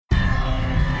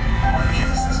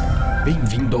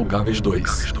Bem-vindo ao Gaves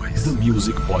 2, The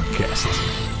Music Podcast.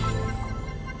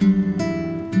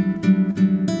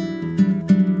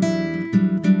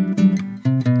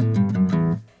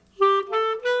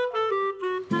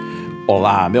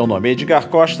 Olá, meu nome é Edgar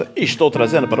Costa e estou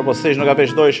trazendo para vocês no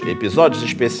Gaves 2 episódios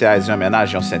especiais em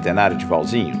homenagem ao centenário de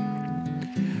Valzinho.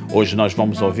 Hoje nós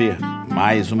vamos ouvir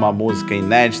mais uma música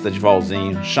inédita de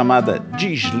Valzinho chamada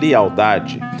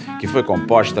Deslealdade, que foi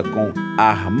composta com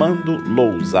Armando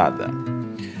Louzada.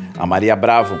 A Marya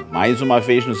Bravo mais uma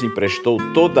vez nos emprestou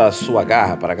toda a sua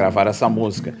garra para gravar essa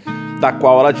música, da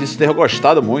qual ela disse ter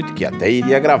gostado muito, que até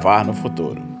iria gravar no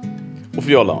futuro. O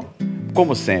violão,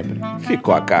 como sempre,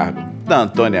 ficou a cargo da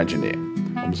Antonia Adnet.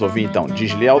 Vamos ouvir então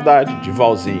Deslealdade de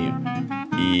Valzinho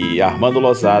e Armando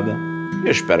Louzada.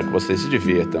 Eu espero que vocês se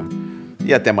divirtam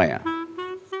e até amanhã.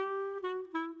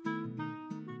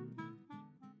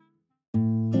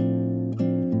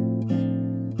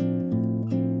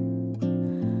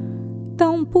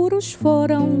 Tão puros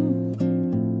foram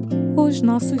os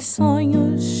nossos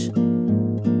sonhos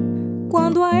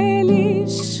quando a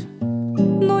eles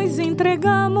nos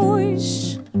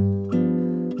entregamos.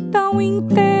 Tão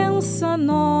intensa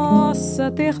nossa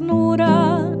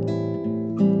ternura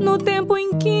no tempo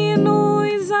em que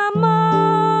nos amamos.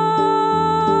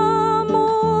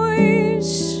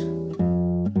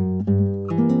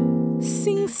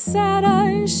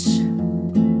 Sinceras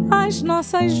as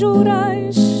nossas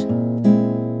juras,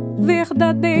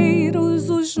 verdadeiros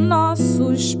os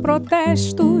nossos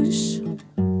protestos.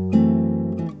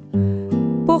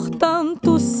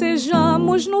 Portanto,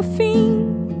 sejamos no fim,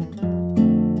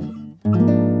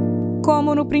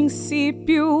 como no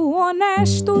princípio,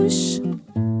 honestos.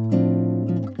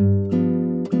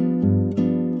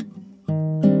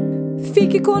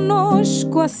 Fique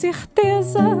conosco a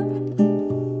certeza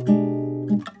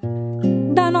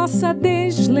da nossa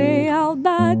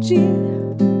deslealdade,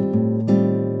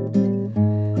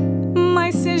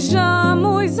 mas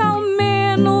sejamos ao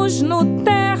menos no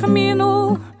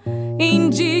término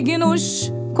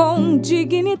indignos com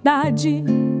dignidade.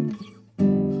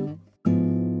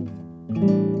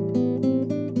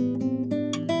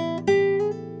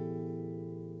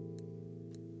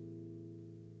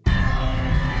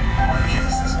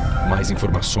 Mais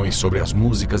informações sobre as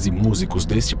músicas e músicos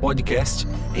deste podcast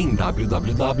em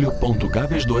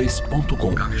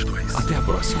www.gaves2.com. Até a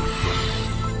próxima.